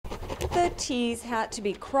The T's had to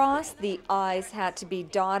be crossed, the I's had to be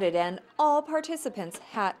dotted, and all participants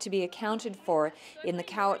had to be accounted for in the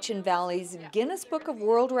Cowichan Valley's Guinness Book of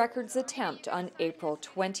World Records attempt on April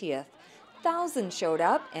 20th. Thousands showed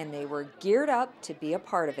up, and they were geared up to be a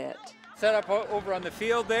part of it. Set up over on the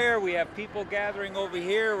field there. We have people gathering over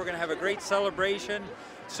here. We're going to have a great celebration,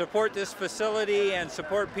 support this facility, and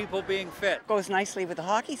support people being fit. Goes nicely with the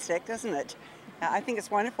hockey stick, doesn't it? I think it's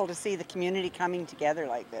wonderful to see the community coming together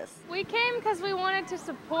like this. We came because we wanted to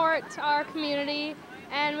support our community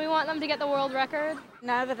and we want them to get the world record.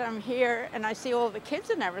 Now that I'm here and I see all the kids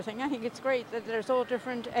and everything, I think it's great that there's all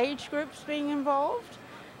different age groups being involved.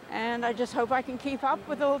 And I just hope I can keep up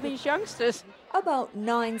with all these youngsters. About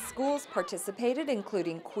 9 schools participated,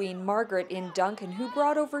 including Queen Margaret in Duncan, who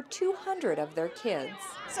brought over 200 of their kids.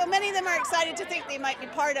 So many of them are excited to think they might be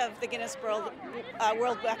part of the Guinness World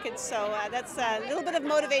Records, so that's a little bit of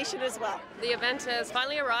motivation as well. The event has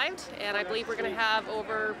finally arrived, and I believe we're going to have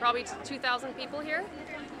over probably 2,000 people here.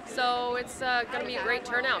 So it's going to be a great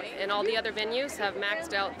turnout, and all the other venues have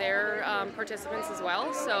maxed out their participants as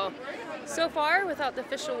well. So far, without the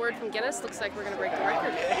official word from Guinness, looks like we're going to break the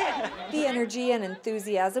record. The energy and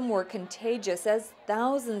enthusiasm were contagious as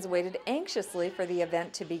thousands waited anxiously for the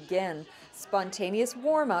event to begin. Spontaneous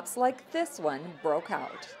warm-ups like this one broke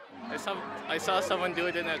out. I saw someone do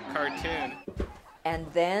it in a cartoon. And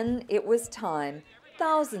then it was time.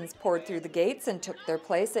 Thousands poured through the gates and took their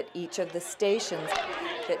place at each of the stations.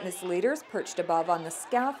 Fitness leaders perched above on the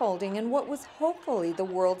scaffolding, and what was hopefully the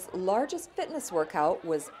world's largest fitness workout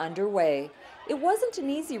was underway. It wasn't an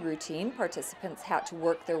easy routine. Participants had to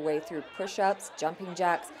work their way through push-ups, jumping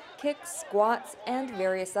jacks, kicks, squats, and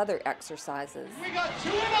various other exercises.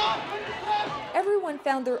 Everyone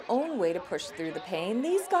found their own way to push through the pain.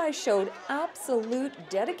 These guys showed absolute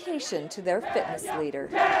dedication to their fitness leader.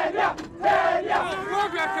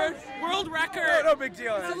 World record! World record! No big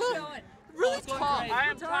deal. Really tough. I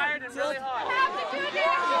am tired and really hot.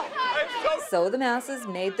 So the masses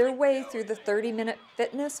made their way through the 30-minute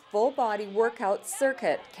fitness full-body workout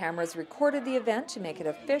circuit. Cameras recorded the event to make it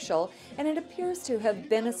official, and it appears to have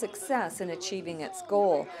been a success in achieving its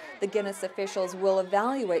goal. The Guinness officials will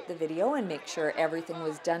evaluate the video and make sure everything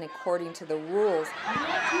was done according to the rules.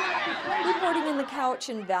 Reporting in the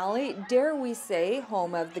Cowichan Valley, dare we say,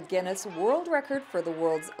 home of the Guinness World Record for the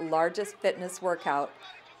world's largest fitness workout,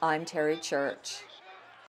 I'm Terry Church.